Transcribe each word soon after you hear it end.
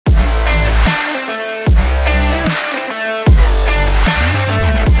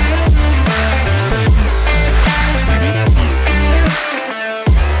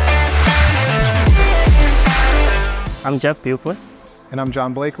I'm Jeff Buechler. And I'm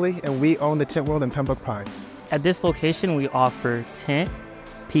John Blakely, and we own the Tint World in Pembroke Pines. At this location, we offer tint,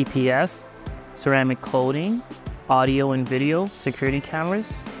 PPF, ceramic coating, audio and video, security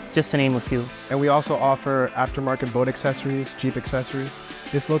cameras, just to name a few. And we also offer aftermarket boat accessories, Jeep accessories.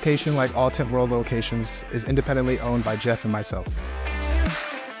 This location, like all Tint World locations, is independently owned by Jeff and myself.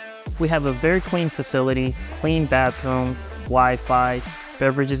 We have a very clean facility, clean bathroom, Wi-Fi,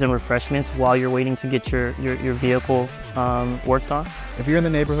 beverages and refreshments while you're waiting to get your vehicle worked on. If you're in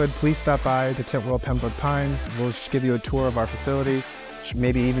the neighborhood, please stop by to Tint World Pembroke Pines. We'll give you a tour of our facility,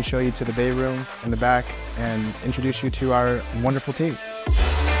 maybe even show you to the bay room in the back, and introduce you to our wonderful team.